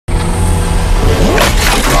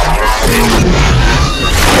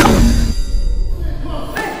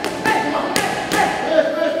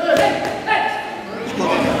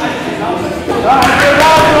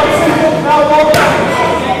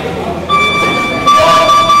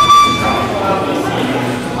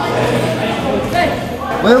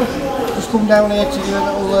Will, just come down here to do a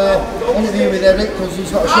little interview with Eric because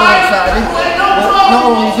he's got a show on Saturday. But not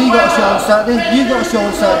only has he got a show on Saturday, you've got a show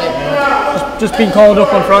on Saturday. Just been called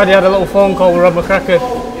up on Friday. I had a little phone call with Rob McCracken,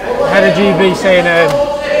 head of GB, saying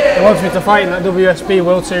he wants me to fight in that WSB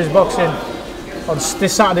World Series boxing on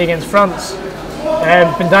this Saturday against France.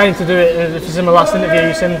 Been dying to do it. If it's in my last interview,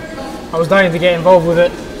 you seen I was dying to get involved with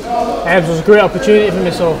it. It was a great opportunity for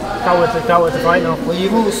me, so can't wait to fight now. Well,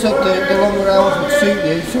 you've always said the longer hours would suit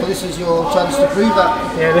you, so this is your chance to prove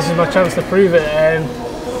that. Yeah, this is my chance to prove it.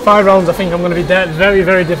 5 rounds, I think I'm going to be very,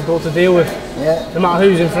 very difficult to deal with. Yeah. No matter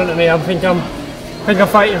who's in front of me, I think I'm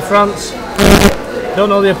fighting France. Don't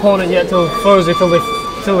know the opponent yet till Thursday, till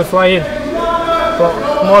they fly in. But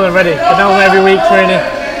I'm more than ready. Been down every week training,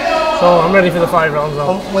 so I'm ready for the 5 rounds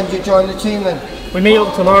now. When do you join the team then? We meet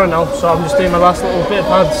up tomorrow now, so I'm just doing my last little bit of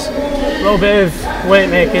pads, a little bit of weight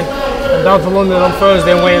making. I'm down to London on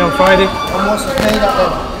Thursday and weighing on Friday. And what's it made at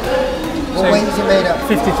then? What weight is it made at?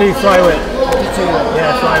 52 flyweight. 52 then?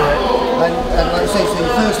 Yeah, flyweight. And like I say, so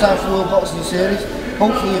your first time for World Boxing Series,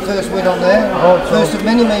 hopefully your first win on there. I hope so. First of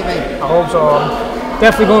many maybe. I hope so. I'm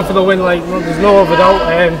definitely going for the win, like there's no other doubt.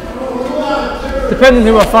 Depending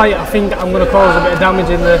who I fight, I think I'm going to cause a bit of damage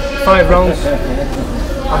in the 5 rounds.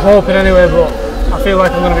 I'm hoping anyway, but I feel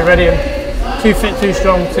like I'm going to be ready and too fit, too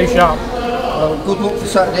strong, too sharp. Well, good luck for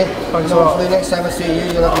Saturday. Thanks a lot. Hopefully next time I see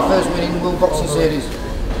you, you'll have your first win in the World Boxing Series.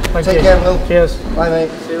 Thank you. Take care, Will. Cheers. Bye,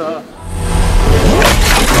 mate. See you later.